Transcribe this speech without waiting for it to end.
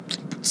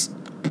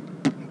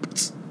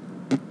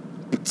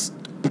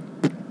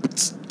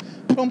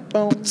Sipping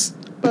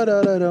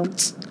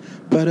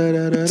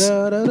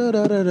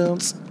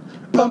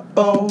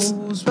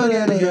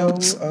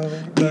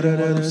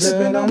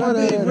on my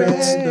big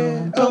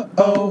red.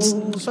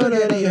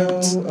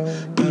 Spaghetti-O.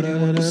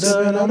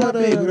 Sipping on my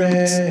big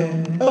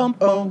red.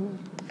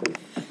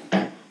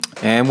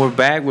 And we're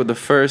back with the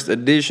first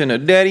edition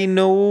of Daddy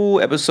No,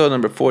 episode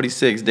number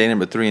 46, day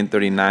number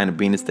 339 of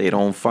being a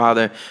stay-at-home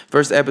father.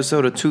 First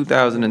episode of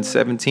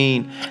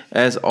 2017.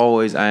 As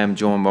always, I am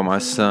joined by my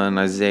son,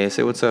 Isaiah.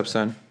 Say what's up,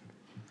 son.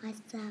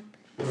 What's up?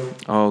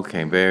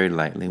 Okay, very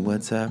lightly.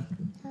 What's up?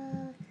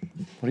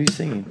 What are you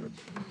singing?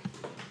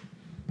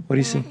 What are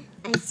you singing?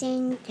 I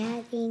sing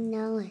Daddy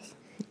Knows.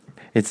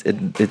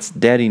 It's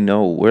Daddy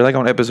No. We're like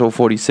on episode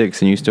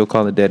 46, and you still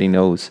call it Daddy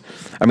Knows.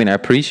 I mean, I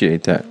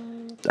appreciate that.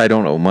 I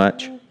don't know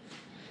much.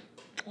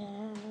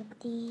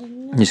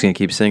 You're just going to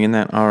keep singing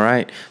that? All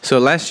right. So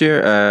last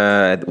year,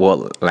 at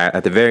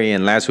the very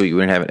end, last week,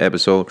 we didn't have an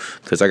episode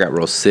because I got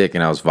real sick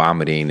and I was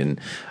vomiting and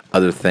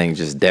other things,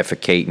 just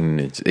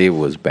defecating. It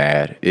was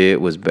bad.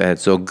 It was bad.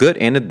 So good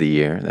end of the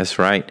year. That's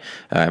right.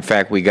 In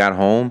fact, we got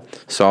home,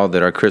 saw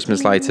that our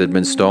Christmas lights had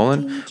been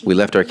stolen. We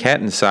left our cat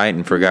inside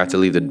and forgot to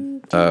leave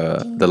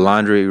the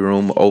laundry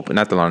room open,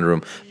 not the laundry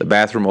room, the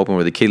bathroom open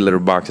where the kitty litter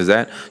box is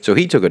at. So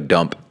he took a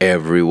dump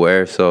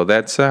everywhere. So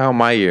that's how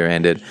my year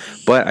ended.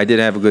 But I did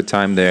have a good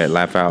time there at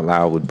Laugh Out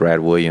Loud with Brad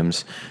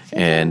Williams.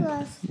 And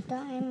last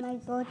time I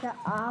go to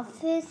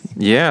office.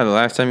 yeah, the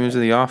last time he was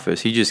in the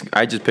office,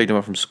 I just picked him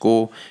up from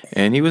school,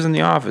 and he was in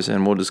the office,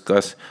 and we'll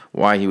discuss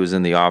why he was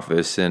in the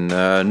office and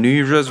New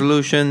Year's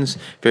resolutions,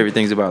 favorite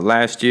things about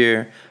last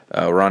year,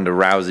 Ronda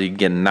Rousey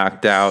getting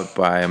knocked out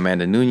by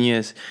Amanda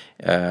Nunes.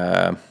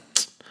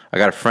 I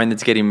got a friend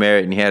that's getting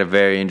married, and he had a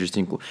very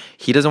interesting.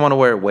 He doesn't want to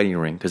wear a wedding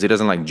ring because he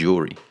doesn't like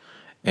jewelry,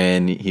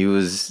 and he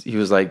was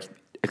like,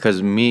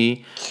 because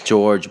me,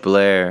 George,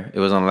 Blair, it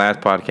was on the last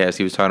podcast.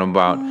 He was talking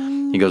about.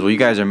 He goes, well, you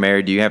guys are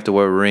married. Do you have to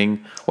wear a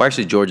ring? Well,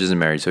 actually, George isn't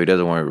married, so he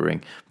doesn't wear a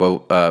ring.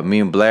 But me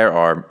and Blair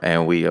are,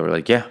 and we were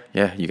like, yeah,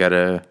 you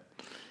gotta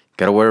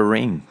wear a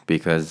ring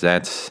because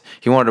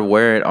he wanted to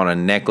wear it on a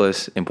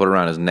necklace and put it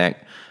around his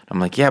neck. I'm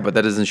like, yeah, but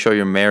that doesn't show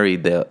you're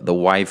married. The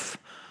wife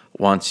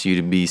wants you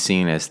to be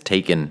seen as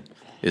taken.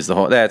 That's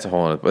a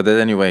whole. But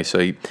anyway,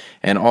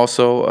 and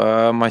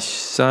also my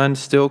son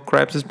still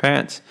craps his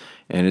pants,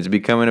 and it's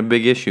becoming a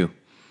big issue.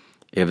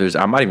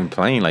 I'm not even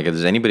playing. Like, if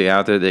there's anybody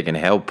out there that can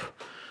help.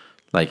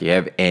 Like, you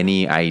have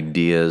any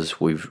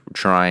ideas? We've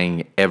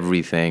trying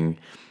everything,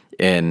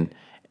 and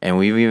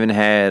we've even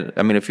had.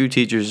 I mean, a few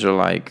teachers are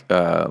like,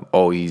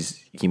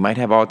 he might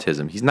have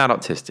autism. He's not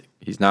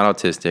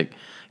autistic.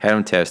 Had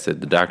him tested.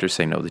 The doctors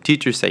say no. The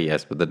teachers say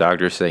yes, but the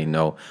doctors say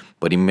no.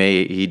 But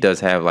he does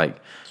have like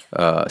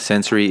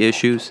sensory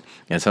issues,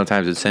 and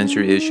sometimes with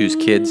sensory issues,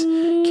 kids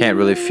can't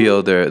really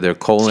feel their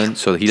colon,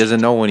 so he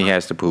doesn't know when he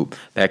has to poop.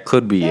 That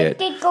could be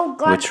it,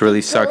 which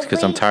really sucks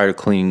because I'm tired of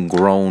cleaning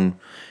grown.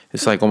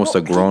 It's like almost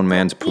a grown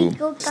man's poop.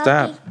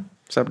 Stop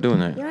doing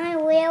that. You want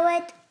to wear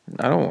it?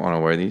 I don't want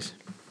to wear these.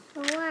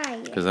 Why?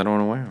 Because I don't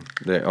want to wear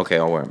them. Okay,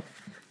 I'll wear them.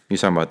 You're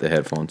talking about the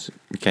headphones.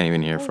 You can't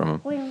even hear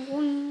from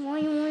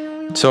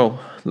them. So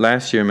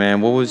last year, man,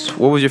 what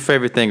was your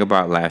favorite thing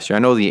about last year? I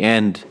know the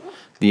end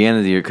of the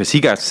year, because he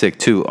got sick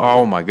too.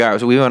 Oh my God!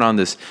 So we went on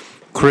this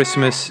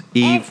Christmas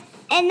Eve.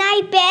 And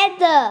I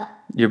better.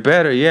 You're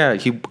better, yeah.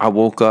 I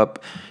woke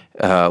up.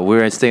 We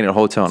were staying at a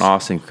hotel in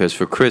Austin because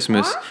for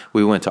Christmas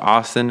we went to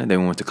Austin, then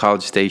we went to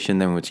College Station,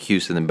 then we went to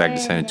Houston, then back to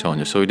San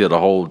Antonio. So we did a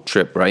whole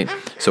trip, right?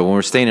 So when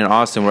we're staying in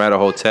Austin, we're at a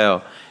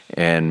hotel,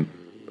 and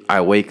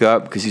I wake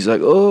up because he's like,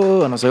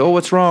 oh, and I was like, oh,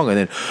 what's wrong? And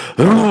then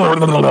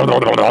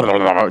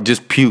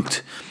just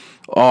puked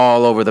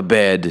all over the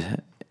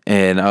bed,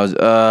 and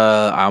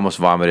I almost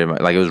vomited.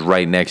 Like, it was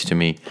right next to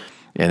me.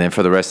 And then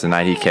for the rest of the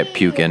night, he kept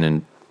puking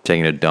and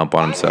taking a dump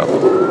on himself.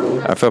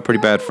 I felt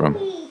pretty bad for him.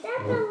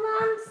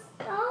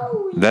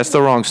 That's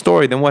the wrong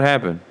story. Then what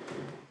happened?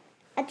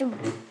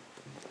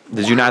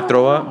 Did you not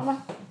throw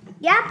up?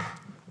 Yep.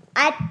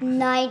 At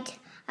night,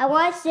 I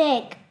was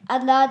sick.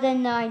 Another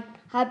night,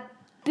 a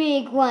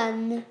big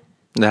one.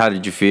 How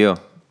did you feel?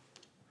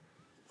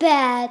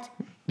 Bad.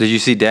 Did you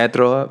see Dad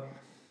throw up?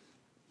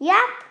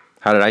 Yep.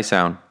 How did I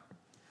sound?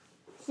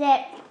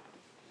 Sick.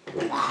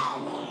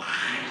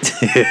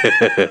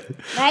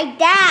 Like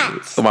that.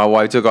 So my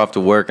wife took off to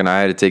work, and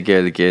I had to take care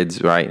of the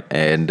kids, right?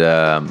 And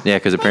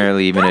because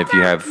apparently even if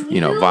you have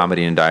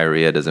vomiting and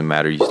diarrhea, it doesn't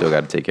matter. You still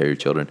got to take care of your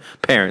children,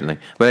 apparently.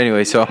 But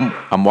anyway, so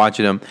I'm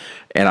watching them,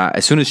 and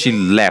as soon as she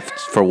left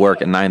for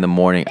work at 9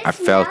 a.m, I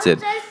felt it.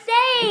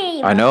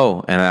 I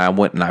know, and I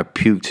went and I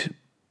puked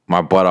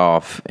my butt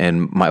off,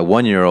 and my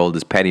 1-year-old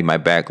is patting my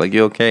back like,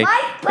 "You okay?"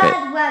 My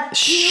butt was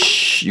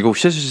shh, you go,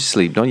 just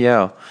sleep, don't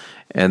yell.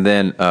 And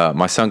then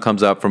my son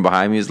comes up from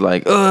behind me. He's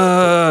like,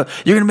 you're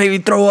going to make me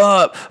throw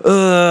up.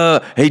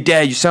 Hey,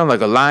 Dad, you sound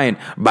like a lion.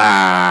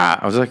 Bah.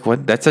 I was like,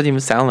 what? That doesn't even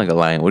sound like a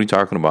lion. What are you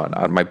talking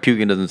about? My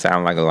puking doesn't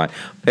sound like a lion.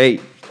 Hey,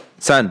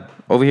 son,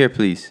 over here,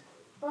 please.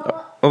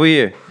 Over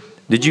here.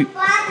 Did you?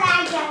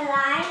 Like a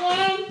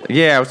lion?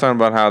 Yeah, I was talking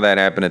about how that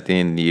happened at the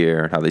end of the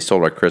year, how they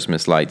stole our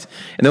Christmas lights.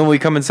 And then when we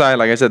come inside,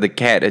 like I said, the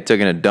cat had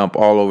taken a dump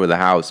all over the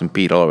house and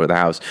peed all over the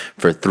house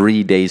for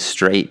 3 days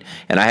straight.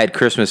 And I had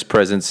Christmas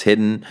presents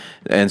hidden.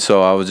 And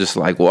so I was just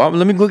like, well,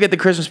 let me go get the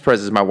Christmas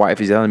presents. My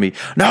wife is telling me,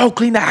 no,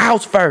 clean the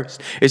house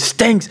first. It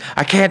stinks.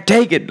 I can't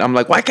take it. I'm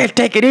like, well, I can't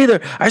take it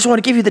either. I just want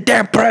to give you the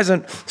damn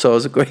present. So it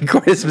was a great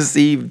Christmas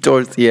Eve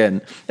towards the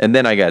end. And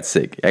then I got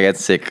sick.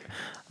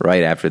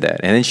 Right after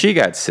that. And then she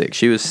got sick.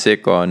 She was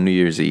sick on New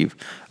Year's Eve.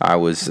 I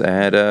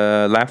had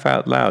a Laugh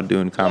Out Loud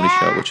doing a comedy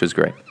show, which was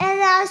great.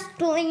 And I was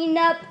cleaning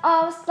up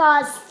all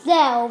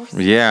ourselves.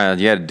 Yeah,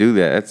 you had to do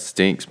that. That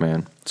stinks,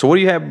 man. So what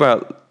do you have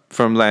about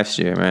from last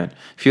year, man?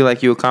 Feel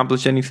like you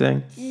accomplished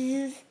anything?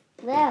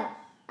 Well,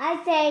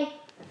 I say,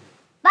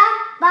 bum,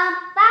 bum,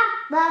 bum,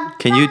 bum.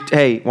 Can you,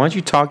 hey, why don't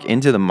you talk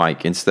into the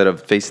mic instead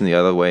of facing the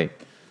other way?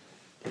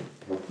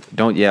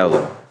 Don't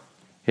yell.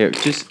 Here,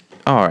 just,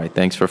 all right,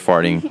 thanks for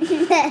farting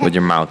with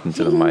your mouth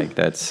into the mic.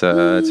 That's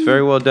it's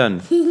very well done.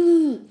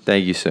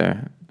 Thank you,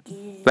 sir.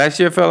 Last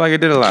year I felt like I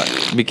did a lot.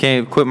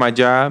 Quit my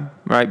job,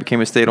 right?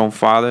 Became a stay-at-home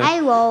father.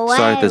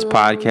 Started this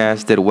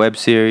podcast, did a web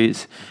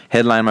series,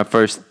 headlined my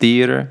first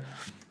theater.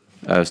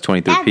 I was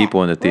 23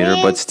 people in the theater,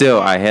 but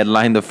still I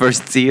headlined the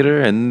first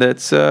theater, and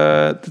that's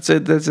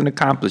an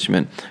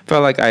accomplishment.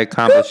 Felt like I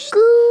accomplished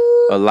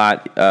a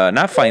lot,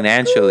 not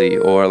financially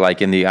or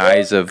like in the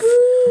eyes of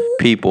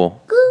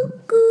people.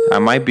 I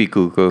might be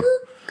cuckoo.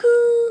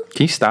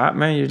 Can you stop,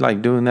 man? You're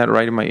like doing that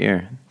right in my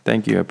ear.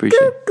 Thank you. I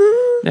appreciate it.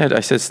 Yeah, I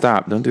said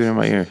stop. Don't do it in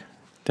my ear.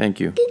 Thank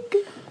you.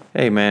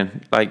 Hey,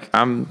 man. Like,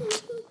 I'm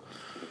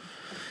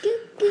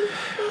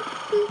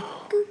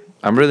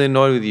really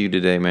annoyed with you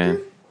today,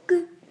 man.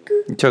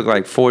 You took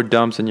like 4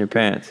 dumps in your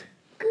pants.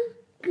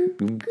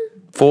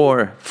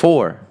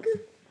 4.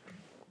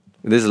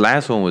 This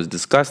last one was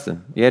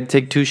disgusting. You had to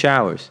take 2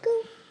 showers.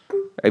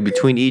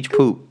 Between each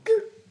poop.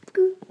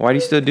 Why do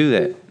you still do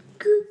that?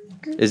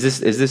 Is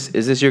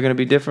this you're gonna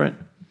be different?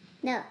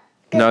 No.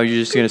 No,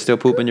 you're just gonna still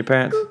poop in your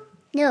pants?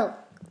 No.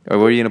 Or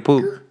where are you gonna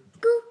poop?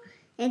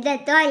 In the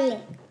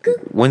toilet.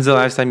 When's the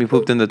last time you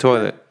pooped in the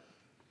toilet?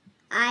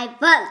 I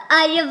put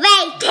on your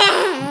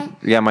face.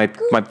 Yeah, my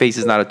face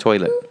is not a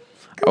toilet.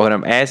 What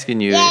I'm asking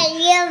you,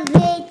 Yeah, your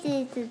face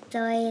is the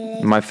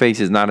toilet. my face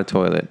is not a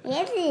toilet.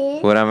 Yes, it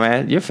is. What I'm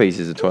at, your face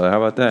is a toilet.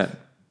 How about that?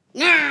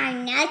 No,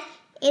 not.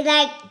 It's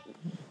like.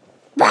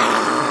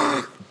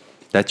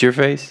 That's your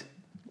face?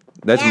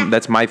 Yeah.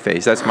 That's my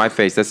face. That's my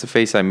face. That's the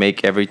face I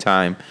make every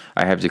time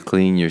I have to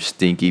clean your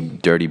stinky,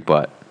 dirty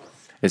butt.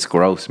 It's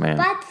gross, man.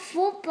 But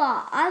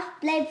football. I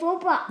play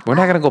football. We're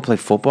not gonna go play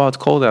football. It's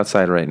cold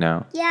outside right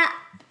now. Yeah,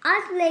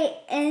 I play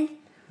in.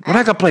 We're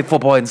not gonna play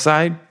football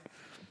inside.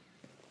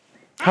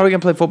 How are we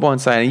gonna play football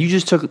inside? And you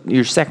just took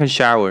your second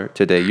shower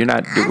today. We're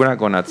not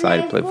going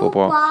outside to play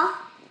football.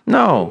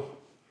 No.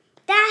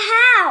 The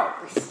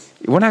house.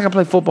 We're not gonna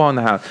play football in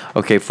the house.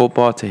 Okay,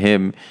 football to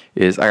him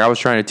is like I was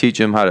trying to teach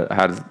him how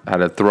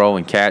to throw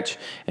and catch,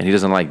 and he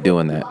doesn't like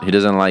doing that.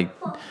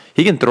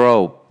 He can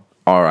throw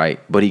all right,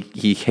 but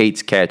he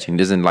hates catching. He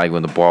doesn't like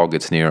when the ball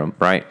gets near him,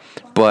 right?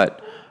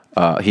 But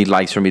he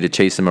likes for me to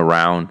chase him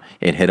around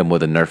and hit him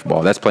with a Nerf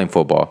ball. That's playing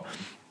football.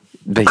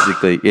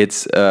 Basically,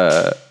 it's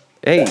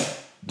hey,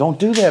 don't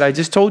do that. I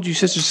just told you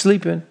sister's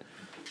sleeping.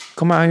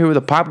 Come out here with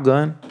a pop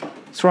gun.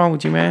 What's wrong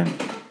with you, man?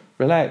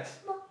 Relax.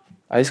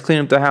 I just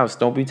cleaned up the house.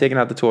 Don't be taking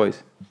out the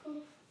toys.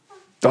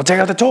 Don't take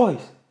out the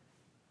toys.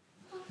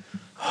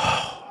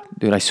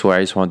 Dude, I swear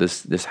I just want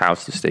this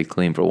house to stay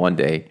clean for one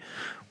day.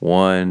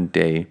 One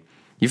day.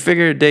 You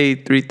figure day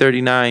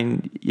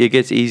 339, it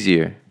gets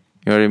easier.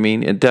 You know what I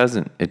mean? It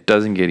doesn't. It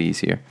doesn't get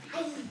easier.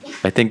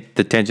 I think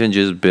the tension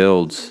just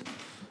builds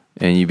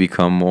and you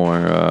become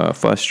more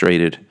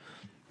frustrated.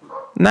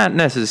 Not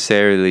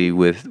necessarily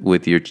with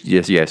your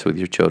with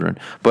your children,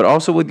 but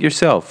also with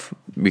yourself,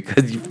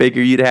 because you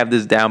figure you'd have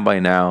this down by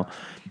now,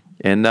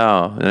 and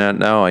no,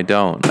 I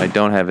don't. I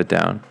don't have it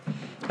down.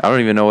 I don't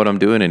even know what I'm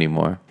doing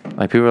anymore.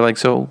 Like people are like,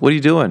 so what are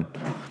you doing?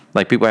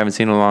 Like people I haven't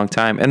seen in a long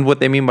time, and what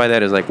they mean by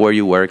that is like, where are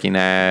you working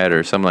at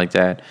or something like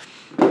that.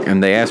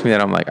 And they ask me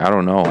that, I'm like, I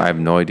don't know. I have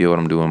no idea what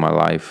I'm doing in my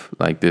life.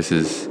 Like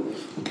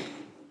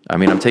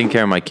I'm taking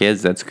care of my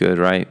kids. That's good,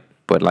 right?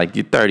 But like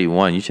you're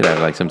 31, you should have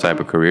like some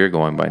type of career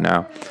going by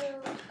now.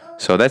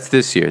 So that's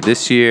this year.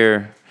 This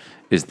year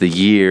is the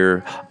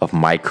year of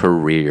my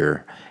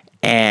career.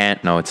 And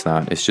no, it's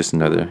not. It's just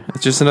another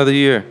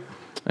year.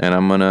 And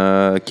I'm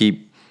gonna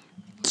keep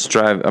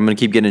striving. I'm gonna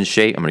keep getting in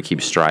shape. I'm gonna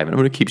keep striving. I'm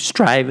gonna keep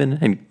striving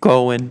and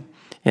going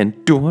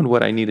and doing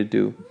what I need to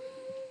do.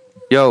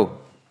 Yo,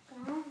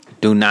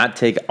 do not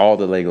take all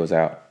the Legos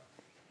out.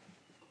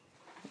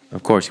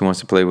 Of course, he wants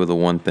to play with the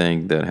one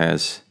thing that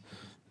has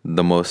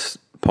the most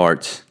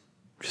parts,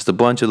 just a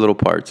bunch of little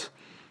parts.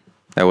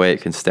 That way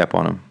it can step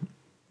on them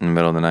in the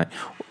middle of the night.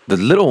 The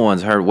little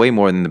ones hurt way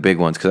more than the big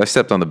ones because I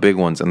stepped on the big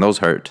ones and those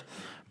hurt.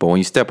 But when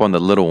you step on the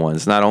little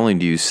ones, not only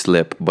do you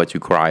slip, but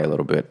you cry a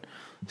little bit.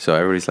 So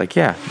everybody's like,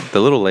 yeah, the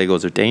little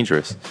Legos are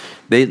dangerous.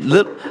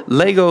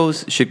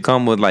 Legos should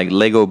come with like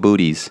Lego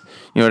booties.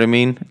 You know what I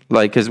mean?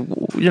 Like, because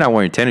you're not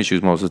wearing tennis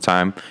shoes most of the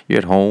time. You're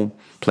at home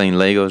playing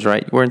Legos,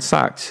 right? You're wearing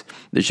socks.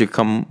 They should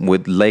come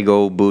with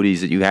Lego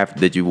booties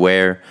that you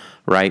wear,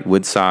 right,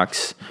 with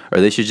socks. Or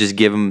they should just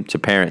give them to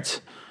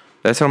parents.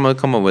 That's what I'm going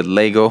to come up with,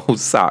 Lego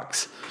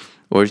socks.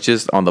 Or it's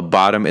just on the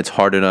bottom, it's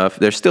hard enough.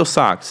 They're still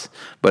socks,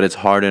 but it's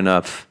hard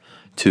enough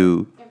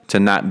to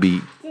not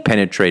be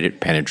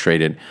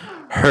penetrated,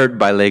 hurt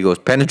by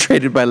Legos,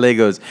 penetrated by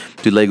Legos.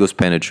 Do Legos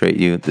penetrate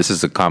you? This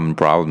is a common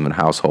problem in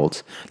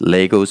households.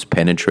 Legos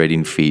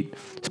penetrating feet,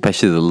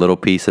 especially the little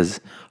pieces.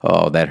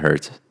 Oh, that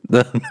hurts.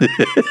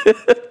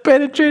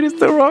 Penetrate is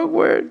the wrong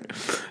word.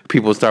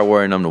 People start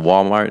wearing them to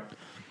Walmart.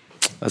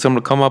 That's what I'm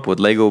going to come up with,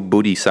 Lego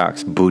booty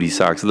socks. Booty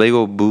socks.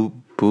 Lego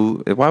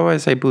why would I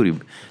say booty?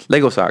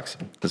 Lego socks.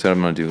 That's what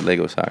I'm going to do,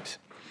 Lego socks.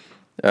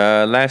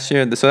 Last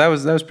year, so that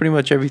was pretty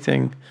much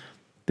everything.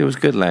 It was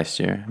good last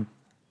year.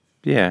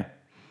 Yeah.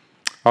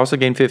 I also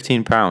gained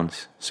 15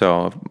 pounds.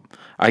 So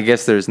I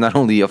guess there's not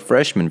only a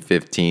freshman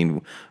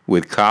 15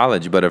 with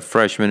college, but a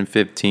freshman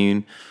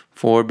 15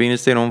 for being a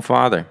stay-at-home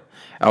father.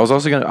 I was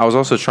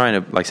also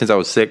trying to, like, since I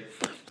was sick,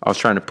 I was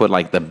trying to put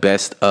like the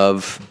best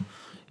of,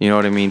 you know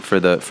what I mean, for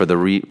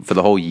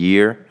the whole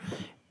year.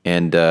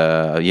 And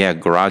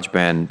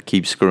GarageBand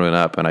keeps screwing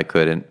up, and I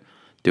couldn't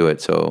do it.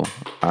 So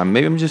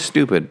maybe I'm just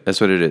stupid. That's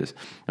what it is.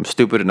 I'm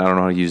stupid, and I don't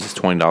know how to use this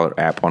 $20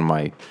 app on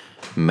my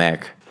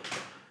Mac.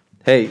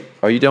 Hey,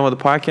 are you done with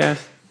the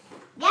podcast?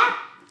 Yeah.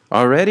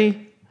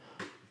 Already?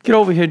 Get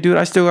over here, dude.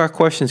 I still got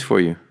questions for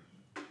you.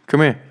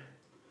 Come here.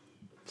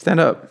 Stand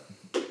up.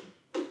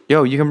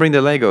 Yo, you can bring the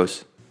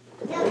Legos.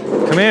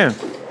 Come here.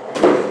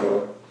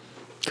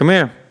 Come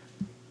here.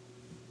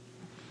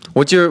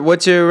 What's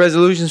your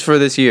resolutions for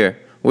this year?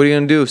 What are you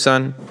gonna do,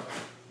 son?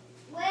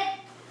 With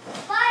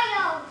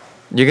fire.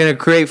 You're gonna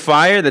create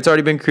fire that's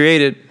already been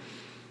created.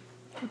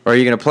 Or are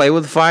you gonna play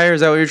with fire?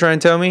 Is that what you're trying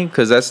to tell me?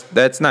 Because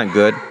that's not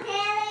good.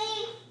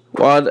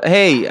 Well,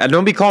 hey,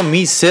 don't be calling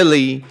me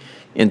silly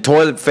and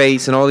toilet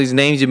face and all these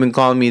names you've been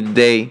calling me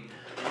today,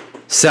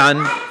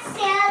 son.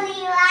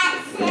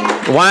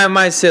 Why am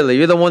I silly?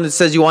 You're the one that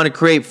says you want to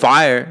create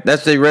fire.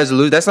 That's the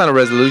resolution. That's not a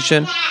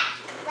resolution.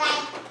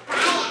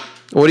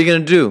 What are you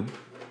gonna do?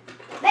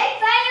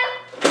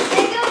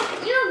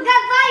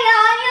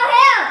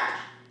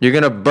 You're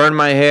gonna burn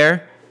my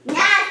hair? No,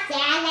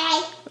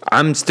 Sally.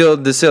 I'm still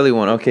the silly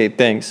one. Okay,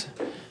 thanks.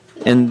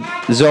 And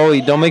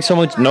Zoe, don't make so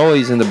much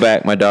noise in the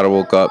back. My daughter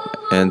woke up,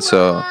 and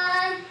so.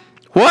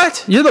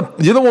 What? You're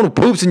the one who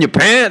poops in your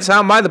pants. How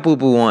am I the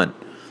poo-poo one?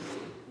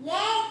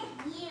 Yes,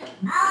 you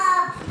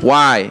are.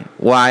 Why?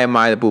 Why am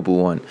I the poo-poo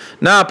one?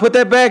 Nah, put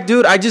that back,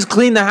 dude. I just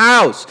cleaned the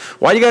house.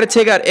 Why you gotta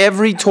take out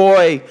every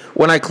toy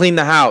when I clean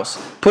the house?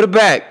 Put it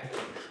back.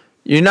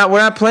 We're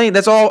not playing.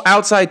 That's all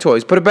outside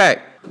toys. Put it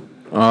back.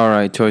 All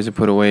right, toys are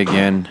put away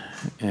again,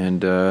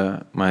 and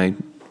my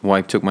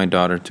wife took my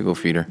daughter to go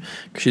feed her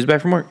because she's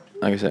back from work,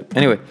 like I said.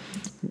 Anyway,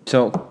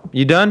 so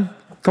you done?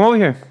 Come over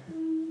here.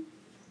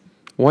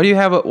 Why do you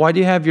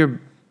have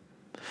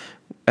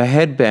a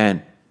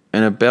headband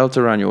and a belt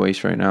around your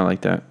waist right now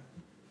like that?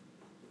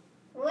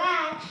 Well,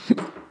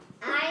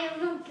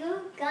 I'm a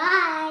good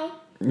guy.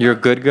 You're a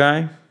good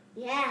guy?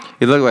 Yeah.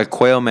 You look like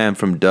Quail Man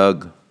from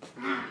Doug.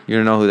 You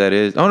don't know who that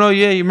is? Oh no,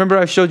 yeah, you remember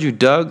I showed you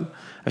Doug?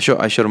 I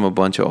showed him a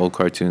bunch of old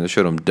cartoons. I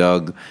showed him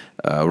Doug,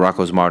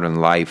 Rocko's Modern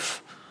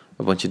Life,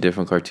 a bunch of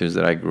different cartoons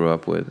that I grew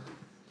up with.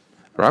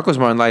 Rocko's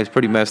Modern Life is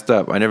pretty messed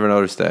up. I never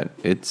noticed that.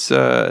 It's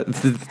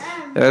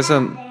there's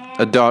some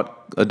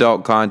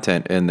adult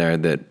content in there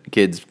that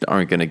kids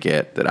aren't gonna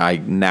get that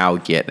I now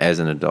get as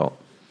an adult.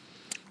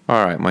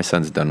 All right, my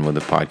son's done with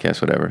the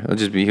podcast. Whatever.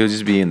 He'll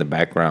just be in the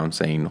background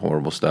saying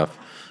horrible stuff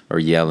or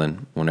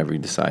yelling whenever he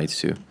decides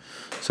to.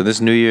 So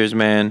this New Year's,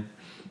 man.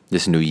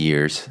 This New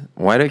Year's.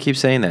 Why do I keep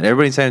saying that?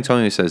 Everybody in San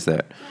Antonio says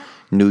that.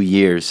 New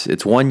Year's.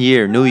 It's 1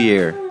 year, New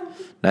Year.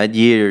 Not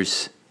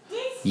years.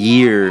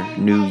 Year,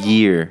 New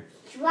Year.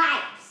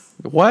 Stripes.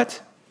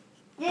 What?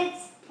 This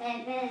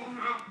has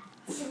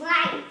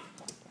stripes.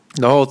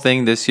 The whole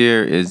thing this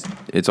year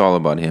it's all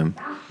about him.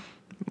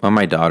 Well,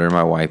 my daughter,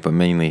 my wife, but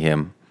mainly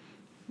him.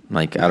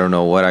 Like, I don't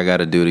know what I got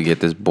to do to get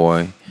this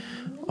boy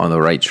on the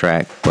right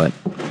track, but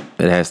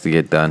it has to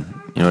get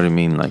done. You know what I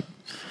mean? Like,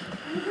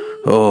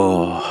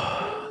 oh...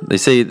 They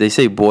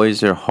say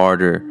boys are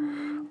harder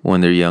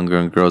when they're younger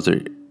and girls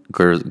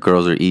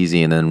are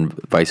easy, and then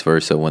vice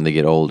versa when they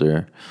get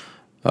older.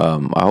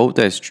 I hope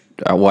that's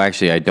well,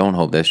 actually, I don't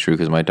hope that's true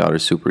because my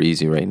daughter's super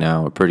easy right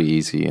now, or pretty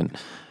easy, and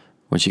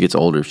when she gets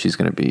older, she's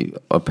gonna be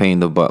a pain in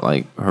the butt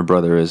like her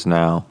brother is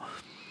now.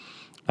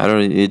 I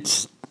don't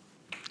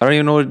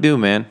even know what to do,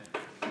 man.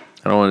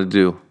 I don't know what to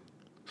do.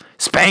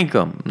 Spank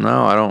him?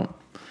 No, I don't.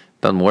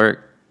 Doesn't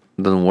work.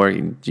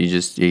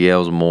 He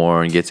yells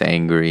more and gets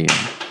angry.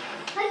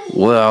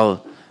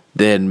 Well,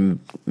 then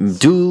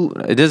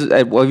it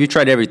doesn't. Well, you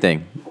tried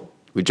everything.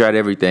 We tried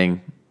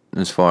everything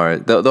as far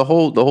as the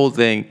whole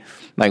thing.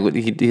 Like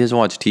he doesn't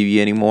watch TV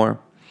anymore.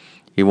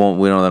 We don't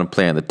let him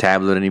play on the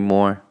tablet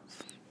anymore.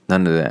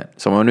 None of that.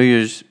 So my New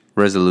Year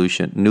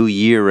resolution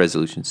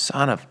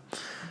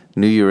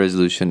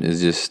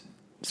is just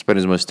spend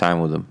as much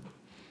time with them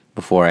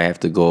before I have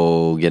to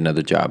go get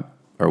another job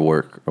or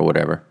work or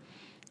whatever.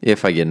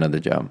 If I get another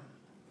job.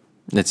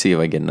 Let's see if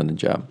I get another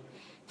job.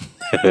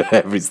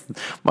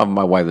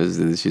 My wife is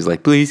this. She's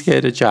like, please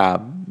get a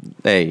job.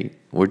 Hey,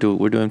 we're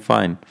doing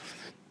fine.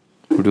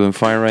 We're doing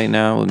fine right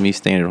now with me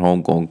staying at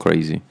home going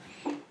crazy.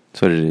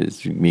 That's what it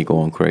is, me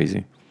going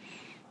crazy.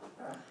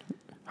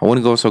 I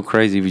wouldn't go so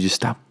crazy if you just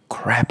stop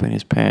crapping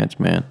his pants,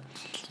 man.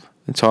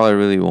 That's all I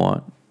really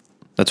want.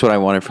 That's what I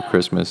wanted for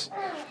Christmas,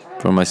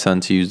 for my son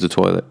to use the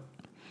toilet.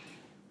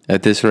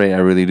 At this rate, I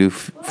really do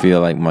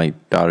feel like my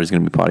daughter's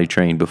going to be potty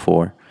trained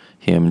before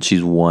him, and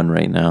she's 1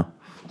 right now.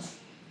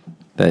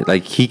 That,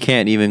 like, he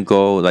can't even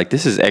go, like,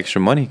 this is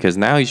extra money because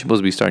now he's supposed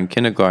to be starting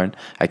kindergarten.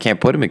 I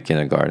can't put him in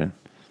kindergarten.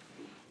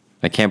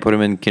 I can't put him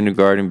in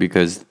kindergarten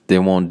because they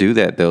won't do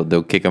that.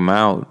 They'll kick him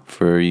out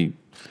for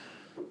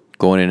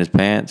going in his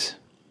pants.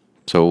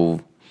 So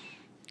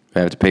I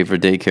have to pay for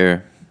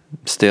daycare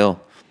still.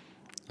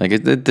 Like,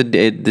 the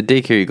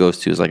daycare he goes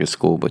to is like a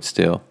school, but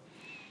still.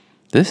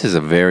 This is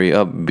a very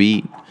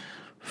upbeat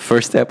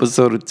first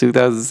episode of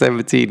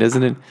 2017,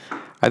 isn't it?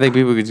 I think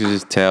people could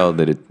just tell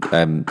that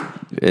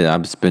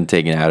it's been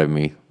taken out of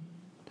me.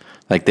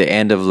 Like, the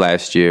end of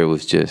last year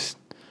was just...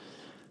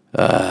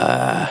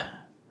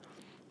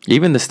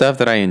 even the stuff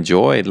that I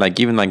enjoyed, like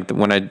even like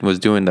when I was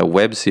doing the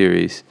web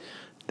series,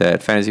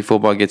 that Fantasy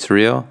Football Gets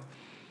Real,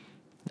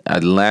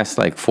 the last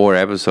like 4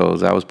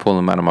 episodes, I was pulling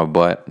them out of my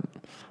butt.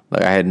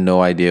 Like, I had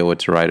no idea what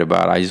to write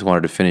about. I just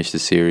wanted to finish the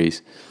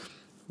series.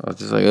 I was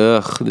just like,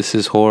 ugh, this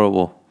is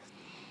horrible.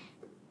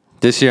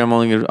 This year,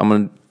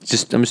 I'm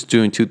just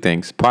doing 2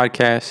 things: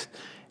 podcast,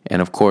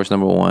 and of course,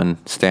 number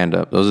 1, stand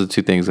up. Those are the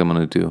 2 things I'm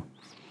gonna do.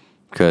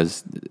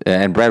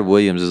 And Brad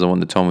Williams is the one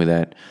that told me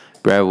that.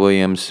 Brad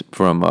Williams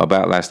from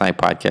About Last Night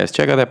podcast.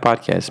 Check out that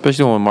podcast,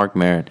 especially the one with Mark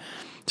Maron.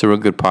 It's a real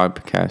good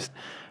podcast.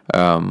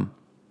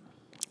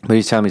 But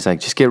he's telling me, he's like,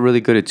 just get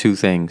really good at 2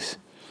 things.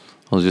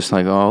 I was just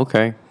like, oh,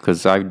 okay.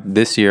 Because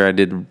this year I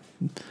did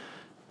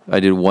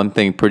 1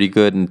 thing pretty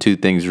good and 2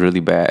 things really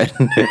bad.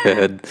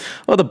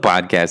 Well, the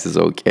podcast is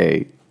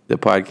okay.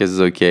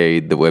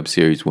 The web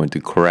series went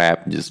to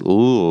crap. Just,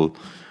 ooh,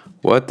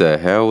 what the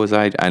hell was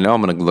I know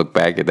I'm going to look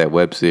back at that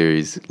web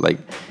series, like,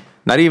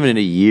 not even in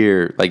a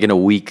year, like in a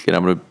week, and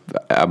I'm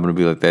gonna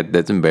be like,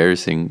 that's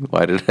embarrassing.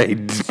 Why did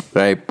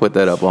I put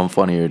that up on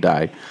Funny or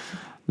Die?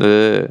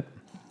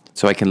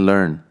 So I can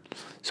learn.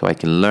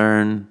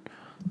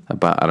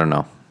 About, I don't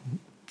know.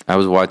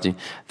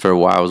 For a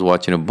while I was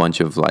watching a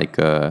bunch of like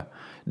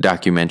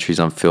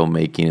documentaries on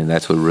filmmaking, and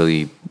that's what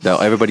really,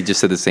 everybody just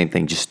said the same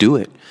thing. Just do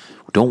it.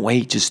 Don't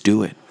wait, just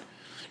do it.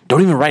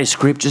 Don't even write a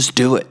script, just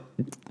do it.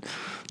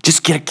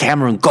 Just get a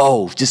camera and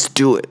go. Just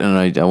do it.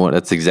 And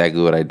that's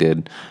exactly what I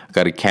did. I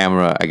got a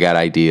camera. I got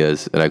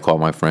ideas. And I called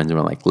my friends and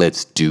I'm like,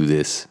 let's do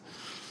this.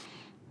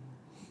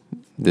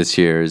 This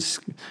year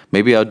is...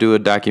 Maybe I'll do a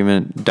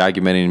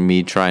documenting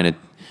me trying to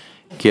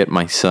get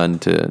my son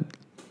to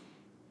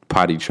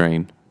potty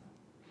train.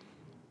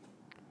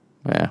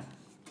 Yeah.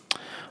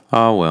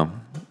 Oh, well.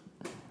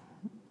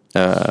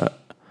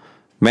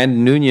 Amanda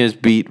Nunes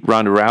beat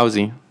Ronda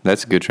Rousey.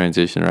 That's a good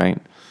transition,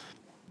 right?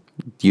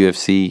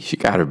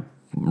 UFC.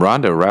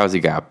 Ronda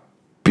Rousey got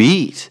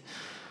beat.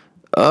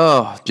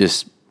 Oh,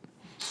 just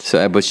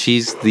so. But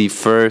she's the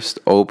first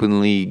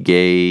openly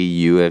gay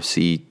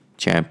UFC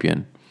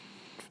champion.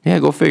 Yeah,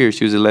 go figure.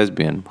 She was a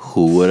lesbian.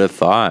 Who would have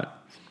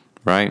thought,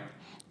 right?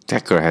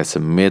 That girl has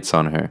some mitts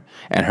on her,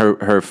 and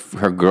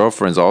her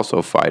girlfriend's also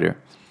a fighter.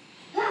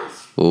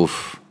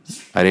 Oof!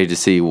 I'd hate to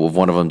see if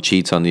one of them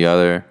cheats on the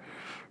other,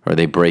 or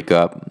they break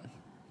up.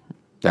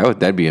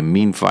 That'd be a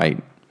mean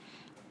fight.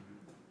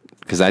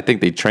 Because I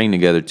think they train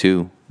together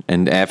too.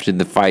 And after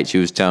the fight, she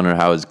was telling her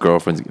how her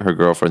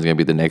girlfriend's gonna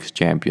be the next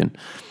champion.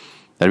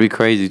 That'd be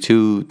crazy.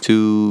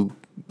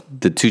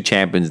 The 2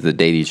 champions that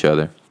date each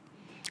other.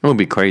 It would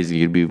be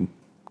crazy. It'd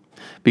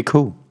be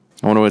cool.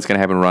 I wonder what's gonna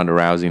happen to Ronda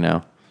Rousey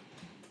now.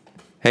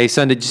 Hey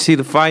son, did you see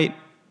the fight?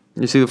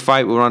 You see the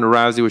fight with Ronda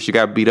Rousey where she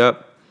got beat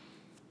up?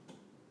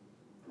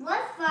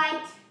 What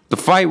fight? The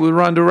fight with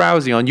Ronda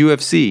Rousey on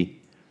UFC.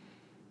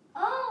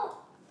 Oh.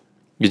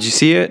 Did you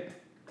see it?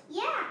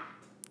 Yeah.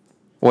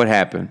 What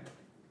happened?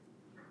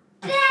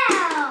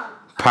 Pow.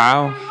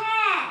 Pow?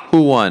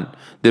 Who won?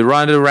 Did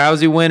Ronda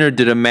Rousey win or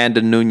did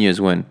Amanda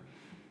Nunes win?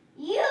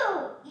 You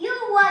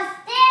was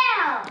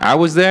there. I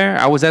was there?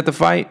 I was at the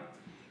fight?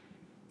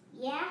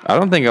 Yeah. I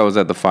don't think I was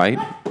at the fight.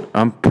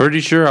 I'm pretty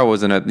sure I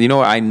wasn't at... You know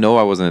what? I know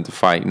I wasn't at the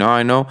fight. No,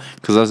 I know.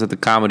 Because I was at the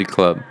comedy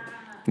club.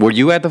 Were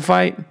you at the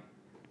fight?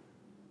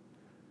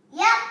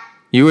 Yep.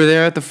 You were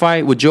there at the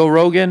fight with Joe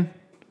Rogan?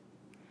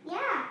 Yeah.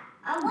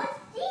 I was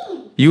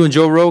things. You and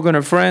Joe Rogan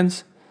are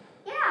friends?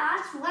 Yeah,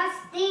 I was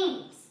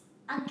things.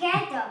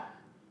 Together.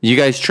 You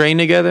guys train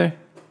together?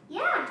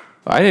 Yeah.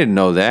 I didn't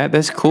know that.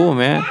 That's cool,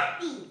 man.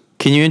 Happy.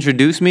 Can you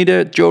introduce me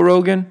to Joe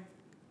Rogan?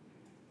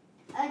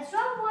 Joe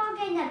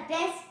Rogan the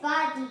best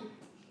buddy.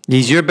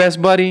 He's your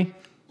best buddy?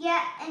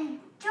 Yeah, and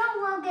Joe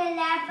Rogan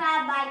laughed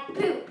at my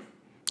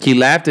He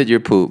laughed at your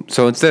poop.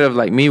 So instead of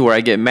like me where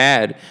I get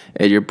mad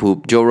at your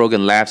poop, Joe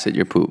Rogan laughs at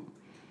your poop.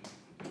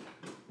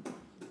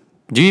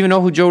 Do you even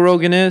know who Joe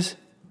Rogan is?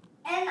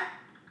 And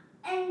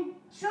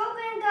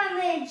Jogan got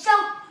me a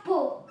joke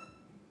book.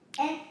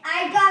 And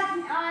I got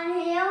on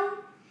him.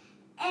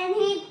 And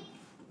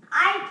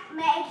I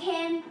make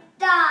him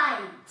die.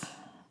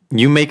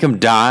 You make him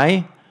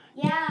die?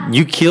 Yeah.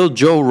 You killed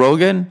Joe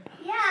Rogan?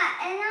 Yeah,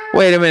 and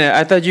Wait a minute.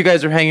 I thought you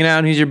guys were hanging out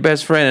and he's your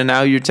best friend, and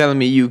now you're telling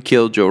me you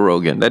killed Joe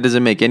Rogan. That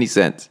doesn't make any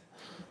sense.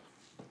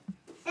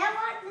 that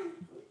was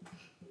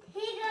he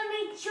got me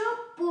a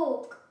joke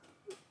book.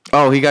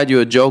 Oh, he got you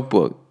a joke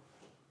book.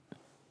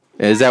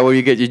 Is that where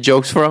you get your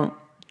jokes from?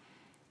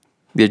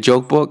 Your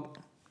joke book?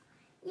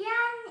 Yeah,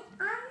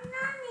 I'm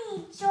not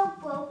need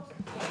joke book,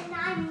 and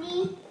I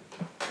need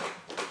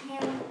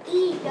him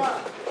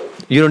either.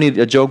 You don't need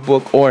a joke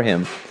book or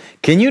him.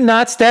 Can you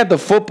not stab the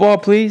football,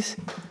 please?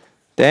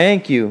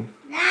 Thank you.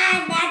 Nah,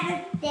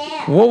 that's a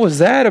step. What was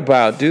that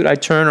about, dude? I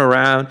turn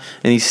around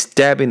and he's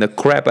stabbing the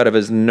crap out of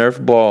his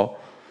Nerf ball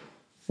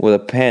with a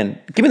pen.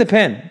 Give me the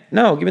pen.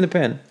 No, give me the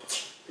pen.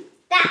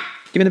 Stop.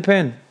 Give me the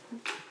pen.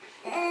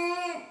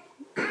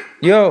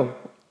 Yo,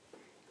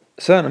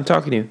 son, I'm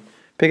talking to you.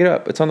 Pick it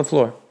up. It's on the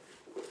floor.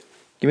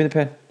 Give me the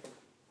pen.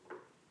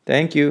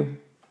 Thank you.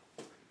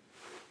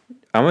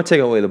 I'm going to take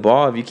away the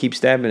ball if you keep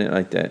stabbing it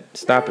like that.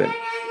 Stop it.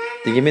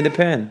 Then give me the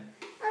pen.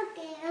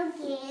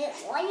 Okay.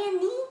 Why you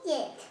need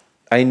it?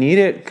 I need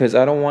it because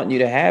I don't want you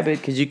to have it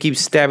because you keep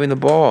stabbing the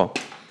ball.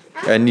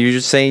 And you're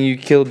just saying you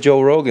killed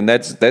Joe Rogan.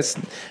 That's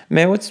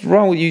man, what's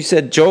wrong with you? You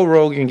said Joe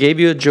Rogan gave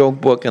you a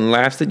joke book and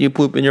laughed at you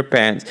poop in your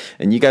pants,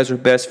 and you guys were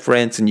best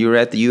friends and you were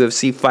at the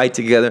UFC fight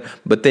together,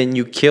 but then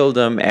you killed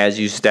him as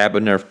you stab a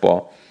Nerf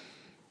ball.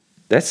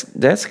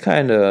 That's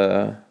kind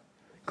of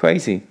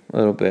crazy a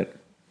little bit.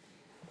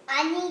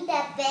 I need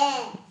the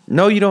pen.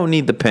 No, you don't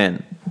need the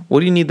pen.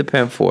 What do you need the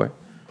pen for?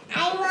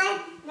 I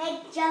want to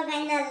make joke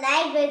in the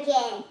life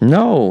again.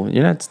 No,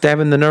 you're not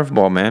stabbing the Nerf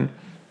ball, man.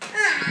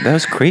 That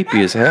was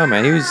creepy as hell,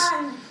 man. He was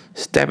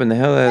stabbing the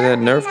hell out of that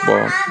Nerf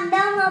ball.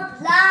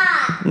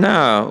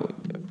 No.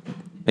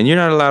 And you're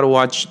not allowed to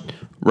watch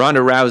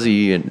Ronda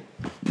Rousey and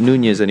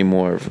Nunez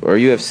anymore, or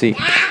UFC.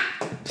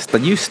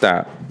 You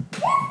stop.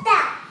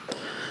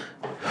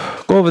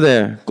 Go over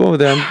there.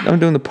 I'm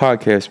doing the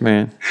podcast,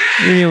 man.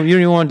 You don't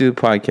even want to do the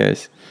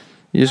podcast.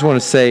 You just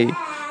want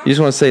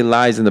to say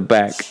lies in the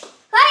back.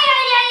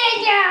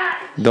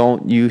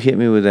 Don't you hit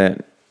me with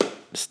that.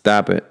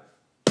 Stop it.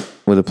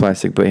 With a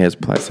plastic, but he has a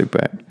plastic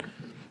bag.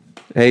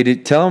 Hey,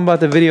 tell him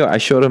about the video I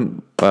showed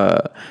him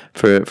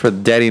for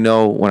Daddy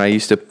No. When I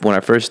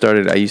first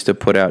started, I used to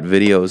put out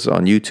videos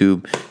on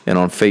YouTube and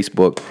on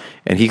Facebook,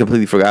 and he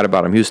completely forgot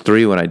about them. He was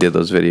 3 when I did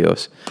those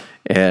videos,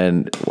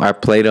 and I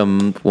played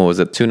them. What was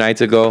it, 2 nights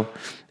ago?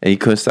 And he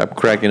couldn't stop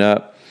cracking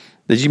up.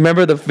 Did you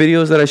remember the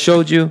videos that I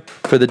showed you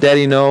for the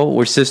Daddy No,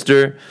 where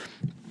sister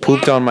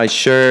pooped on my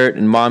shirt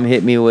and mom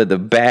hit me with a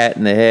bat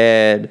in the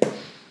head?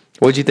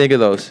 What'd you think of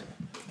those?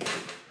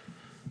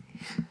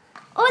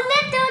 Oh,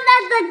 let's do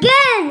that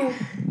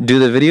again. Do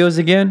the videos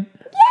again?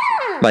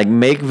 Yeah. Like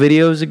make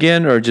videos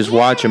again or just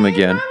watch them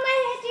again? Mama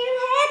hit your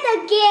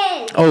head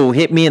again. Oh,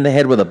 hit me in the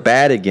head with a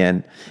bat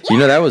again. Yeah. You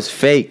know, that was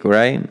fake,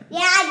 right?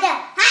 Yeah,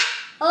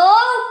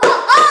 oh.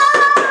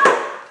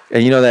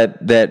 And you know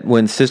that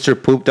when sister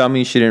pooped on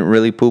me, she didn't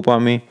really poop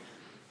on me?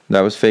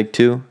 That was fake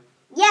too?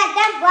 Yeah,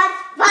 that was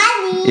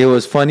funny. It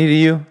was funny to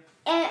you?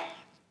 And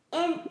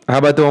How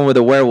about the one with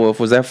the werewolf?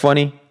 Was that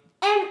funny?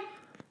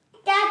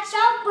 that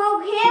shot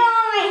broke hair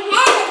on my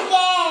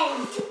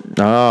head again.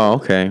 Oh,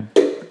 okay.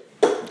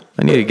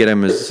 I need to get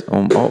him his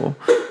own. Oh,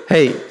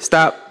 hey,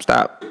 stop.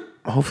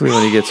 Hopefully,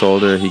 when he gets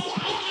older,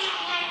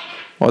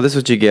 Well, this is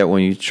what you get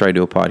when you try to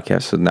do a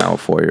podcast with now a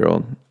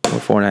 4-year-old or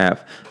 4.5.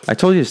 I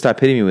told you to stop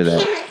hitting me with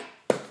that.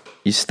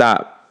 You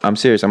stop. I'm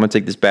serious. I'm gonna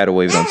take this bat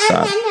away if you don't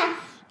stop.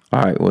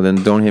 All right. Well,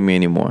 then don't hit me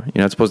anymore.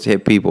 You're not supposed to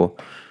hit people.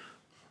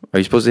 Are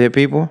you supposed to hit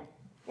people?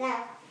 No.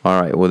 All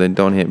right. Well, then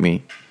don't hit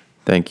me.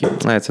 Thank you.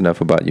 That's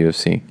enough about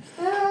UFC.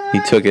 He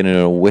took it in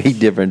a way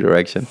different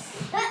direction.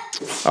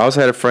 I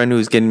also had a friend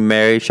who's getting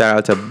married. Shout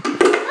out to,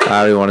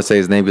 I don't even want to say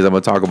his name because I'm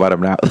going to talk about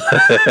him now.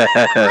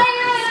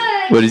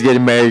 But he's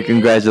getting married.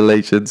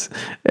 Congratulations.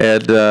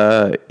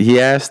 And he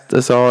asked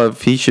us all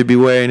if he should be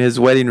wearing his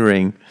wedding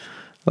ring.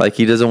 Like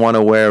he doesn't want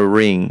to wear a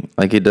ring.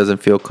 Like he doesn't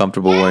feel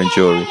comfortable wearing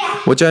jewelry.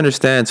 Which I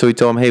understand. So he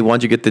told him, hey, why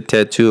don't you get the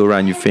tattoo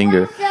around your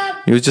finger?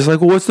 He was just like,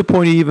 well, what's the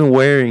point of even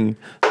wearing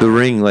the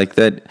ring like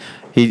that?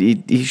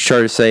 He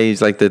tried to say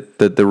he's like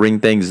the ring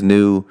thing's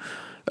new.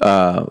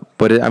 But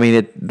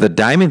the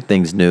diamond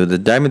thing's new. The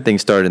diamond thing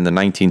started in the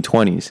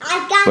 1920s.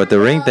 But the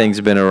ring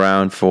thing's been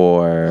around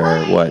for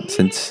what?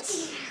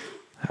 Since,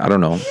 I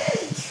don't know.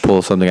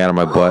 Pull something out of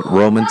my butt.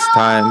 Roman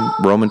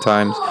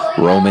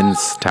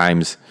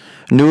times.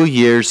 New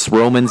Year's,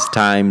 Romans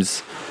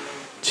times.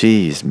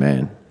 Jeez,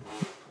 man.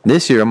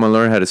 This year I'm going to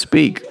learn how to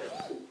speak.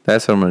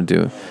 That's what I'm going to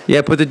do.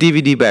 Yeah, put the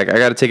DVD back. I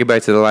got to take it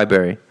back to the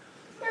library.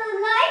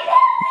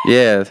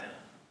 Yeah.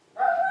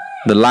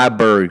 The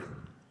library.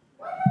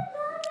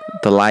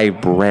 The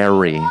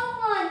library.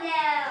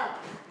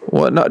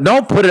 What? No,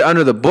 don't put it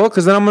under the book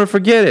because then I'm gonna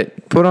forget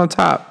it. Put it on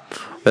top.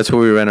 That's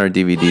where we rent our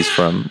DVDs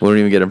from. We don't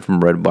even get them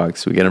from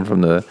Redbox. We get them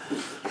from the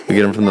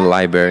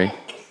library,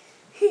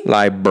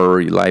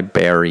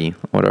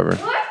 whatever.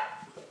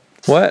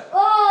 What?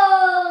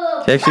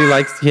 Oh. He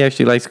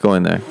actually likes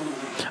going there.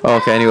 Oh,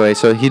 okay. Anyway,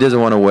 so he doesn't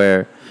want to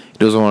wear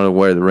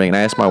the ring. And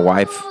I asked my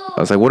wife. I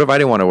was like, "What if I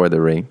didn't want to wear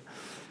the ring?"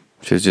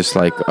 She was just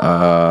like,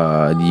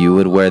 "You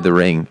would wear the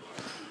ring."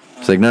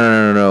 She's like,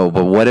 "No.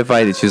 But what if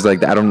I?" She's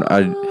like,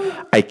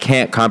 I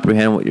can't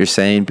comprehend what you're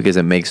saying because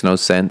it makes no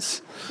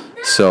sense.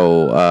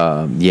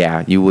 So,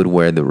 yeah, you would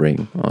wear the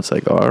ring. I was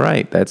like, all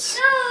right, it's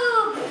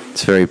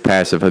very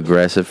passive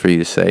aggressive for you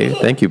to say.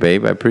 Thank you,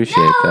 babe. I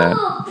appreciate that.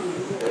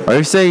 Are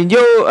you saying,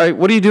 yo,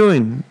 what are you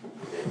doing?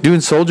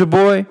 Doing Soldier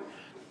Boy?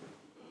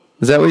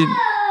 Is that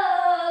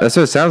that's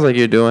what it sounds like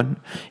you're doing.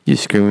 You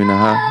screaming in the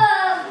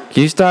house.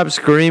 Can you stop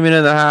screaming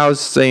in the house,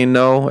 saying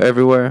no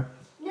everywhere?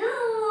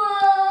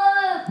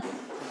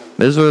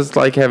 This is what it's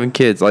like having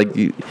kids. Like,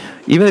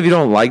 even if you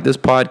don't like this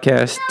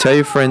podcast, tell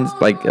your friends.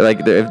 If you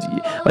listen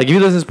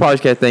to this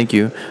podcast, thank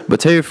you.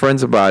 But tell your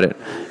friends about it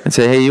and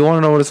say, hey, you want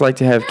to know what it's like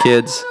to have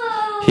kids?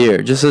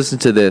 Here, just listen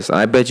to this. And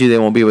I bet you they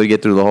won't be able to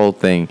get through the whole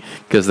thing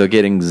because they'll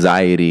get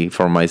anxiety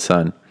from my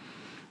son.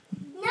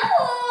 No.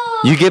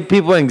 You give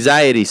people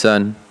anxiety,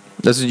 son.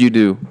 That's what you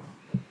do.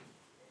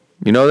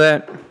 You know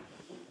that?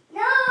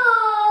 No.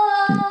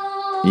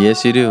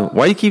 Yes, you do.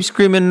 Why you keep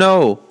screaming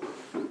no?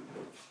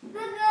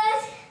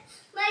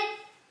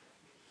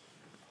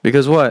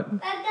 Because what?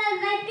 Because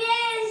my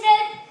brain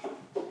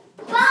is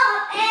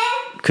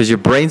popping. Because your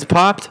brain's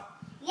popped?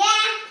 Yeah.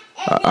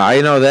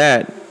 I know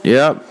that.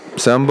 Yep.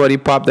 Somebody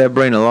popped that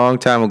brain a long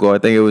time ago. I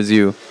think it was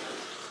you.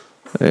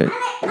 I'm not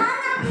being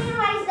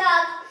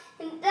myself.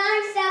 And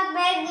my socks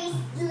make me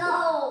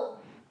slow.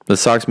 The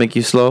socks make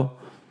you slow?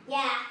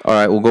 Yeah. All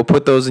right, well, go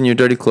put those in your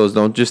dirty clothes.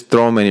 Don't just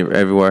throw them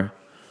everywhere.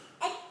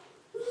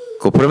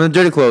 Go put them in the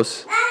dirty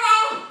clothes.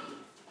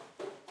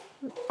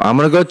 I'm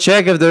going to go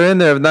check if they're in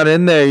there. If not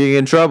in there, you get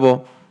in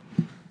trouble.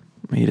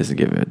 He doesn't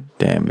give a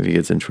damn if he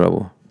gets in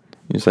trouble.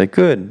 He's like,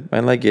 good. I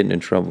like getting in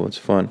trouble. It's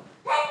fun.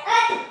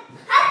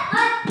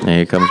 And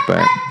he comes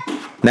back.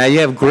 Now you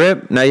have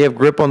grip. Now you have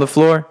grip on the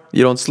floor.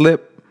 You don't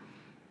slip.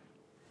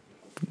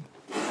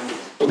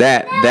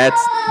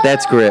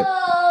 That's grip.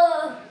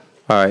 All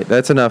right,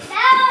 that's enough.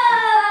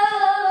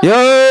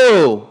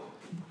 Yo!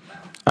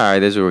 All right,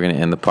 this is where we're going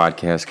to end the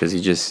podcast because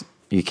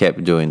he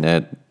kept doing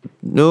that.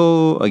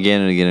 No,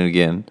 again and again and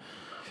again.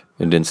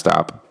 It didn't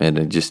stop. And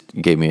it just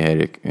gave me a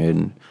headache.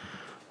 And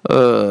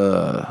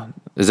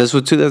is this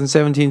what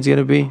 2017 is going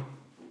to be?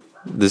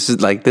 This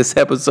is like this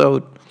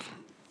episode?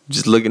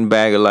 Just looking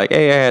back at like,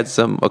 hey, I had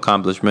some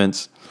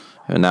accomplishments.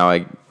 And now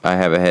I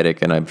have a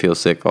headache and I feel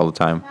sick all the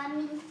time.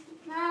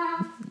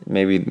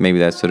 Maybe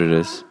that's what it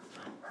is.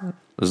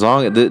 As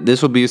long as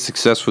this will be a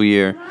successful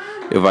year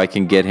if I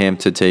can get him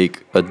to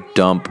take a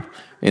dump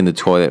in the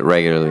toilet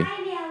regularly.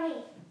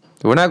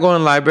 We're not going to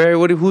the library.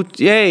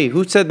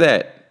 Who said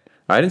that?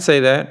 I didn't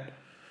say that.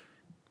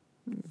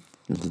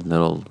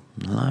 Little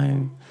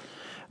lie.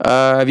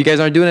 If you guys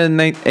aren't doing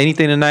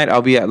anything tonight,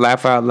 I'll be at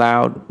Laugh Out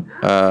Loud.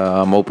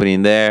 I'm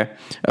opening there.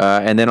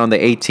 And then on the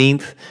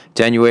 18th,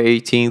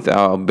 January 18th,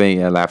 I'll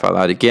be at Laugh Out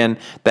Loud again.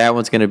 That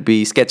one's going to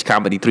be Sketch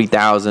Comedy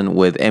 3000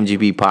 with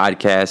MGB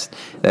Podcast.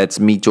 That's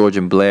Meet George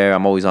and Blair.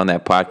 I'm always on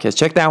that podcast.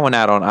 Check that one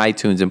out on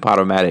iTunes and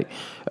Podomatic.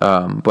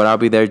 But I'll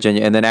be there,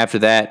 and then after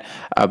that,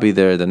 I'll be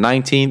there the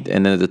 19th,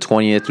 and then the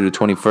 20th through the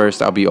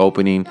 21st, I'll be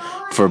opening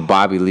for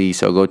Bobby Lee.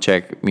 So go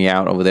check me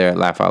out over there at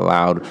Laugh Out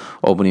Loud,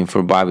 opening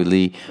for Bobby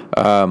Lee.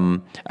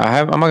 I'm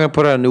not gonna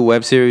put out a new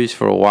web series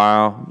for a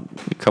while.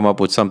 Come up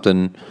with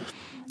something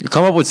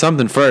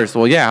first.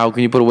 Well, yeah. How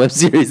can you put a web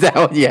series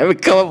out? You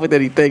haven't come up with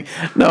anything.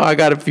 No, I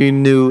got a few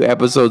new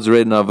episodes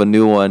written of a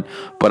new one,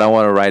 but I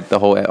want to write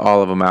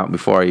all of them out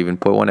before I even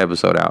put one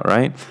episode out.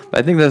 Right?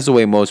 I think that's the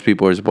way most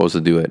people are supposed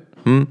to do it.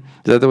 Is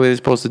that the way they're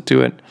supposed to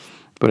do it?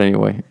 But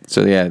anyway,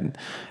 so yeah,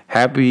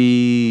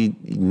 happy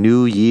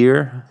New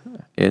Year.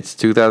 It's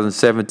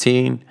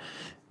 2017,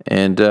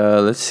 and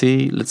let's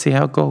see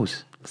how it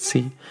goes. Let's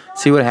see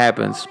what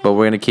happens. But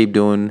we're gonna keep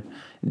doing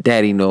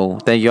Daddy No.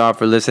 Thank you all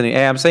for listening.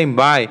 Hey, I'm saying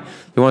bye.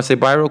 You want to say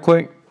bye real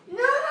quick?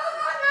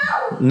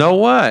 No. No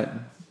what? I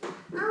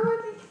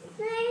want to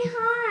say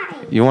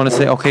hi. You want to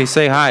say, okay,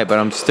 say hi, but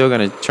I'm still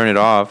going to turn it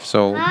off.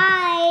 So. Bye.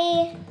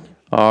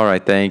 All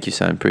right. Thank you,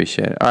 son.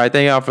 Appreciate it. All right.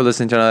 Thank y'all for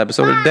listening to another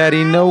episode of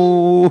Daddy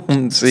No.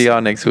 See y'all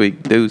next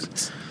week.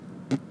 Deuce.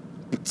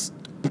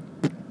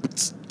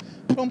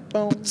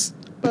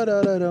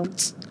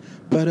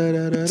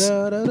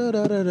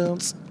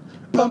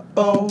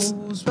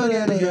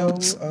 Spaghetti-O.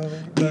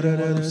 You don't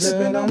wanna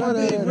sippin' on my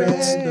big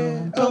red.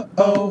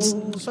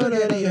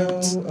 Spaghetti-O.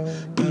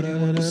 You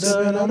don't wanna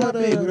sippin' on my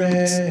big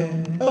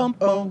red.